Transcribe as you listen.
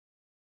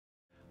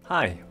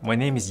Hi, my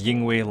name is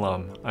Ying Wei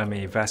Lum. I'm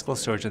a vascular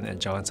surgeon at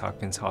Johns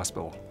Hopkins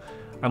Hospital.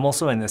 I'm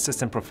also an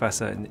assistant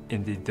professor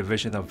in the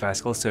Division of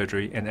Vascular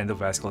Surgery and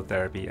Endovascular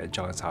Therapy at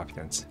Johns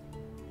Hopkins.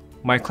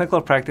 My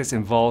clinical practice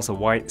involves a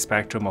wide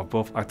spectrum of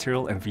both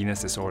arterial and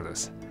venous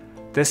disorders.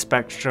 This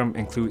spectrum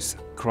includes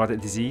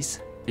carotid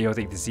disease,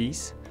 aortic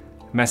disease,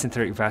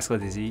 mesenteric vascular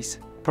disease,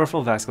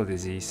 peripheral vascular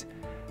disease,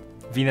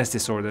 venous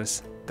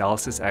disorders,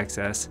 dialysis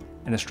access,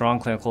 and a strong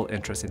clinical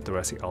interest in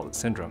thoracic outlet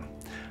syndrome.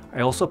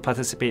 I also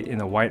participate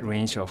in a wide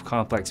range of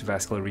complex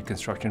vascular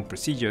reconstruction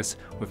procedures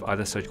with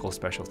other surgical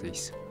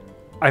specialties.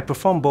 I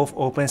perform both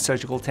open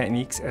surgical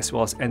techniques as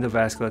well as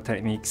endovascular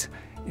techniques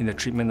in the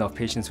treatment of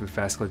patients with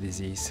vascular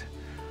disease.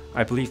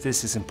 I believe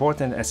this is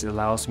important as it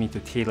allows me to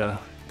tailor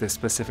the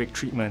specific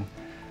treatment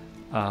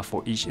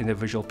for each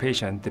individual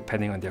patient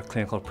depending on their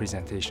clinical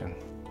presentation.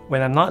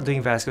 When I'm not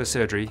doing vascular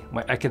surgery,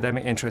 my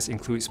academic interest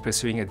includes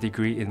pursuing a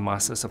degree in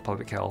Masters of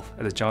Public Health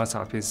at the Johns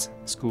Hopkins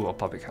School of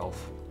Public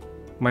Health.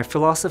 My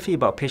philosophy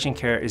about patient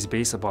care is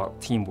based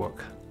about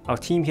teamwork. Our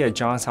team here at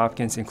Johns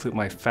Hopkins include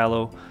my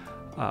fellow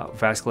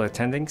vascular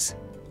attendings,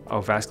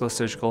 our vascular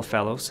surgical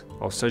fellows,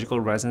 our surgical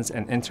residents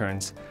and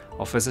interns,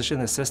 our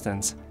physician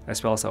assistants,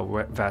 as well as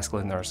our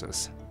vascular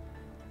nurses.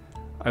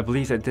 I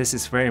believe that this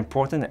is very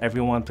important and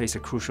everyone plays a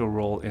crucial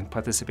role in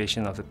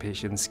participation of the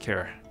patient's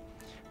care.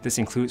 This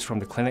includes from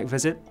the clinic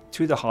visit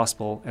to the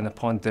hospital and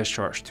upon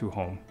discharge to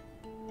home.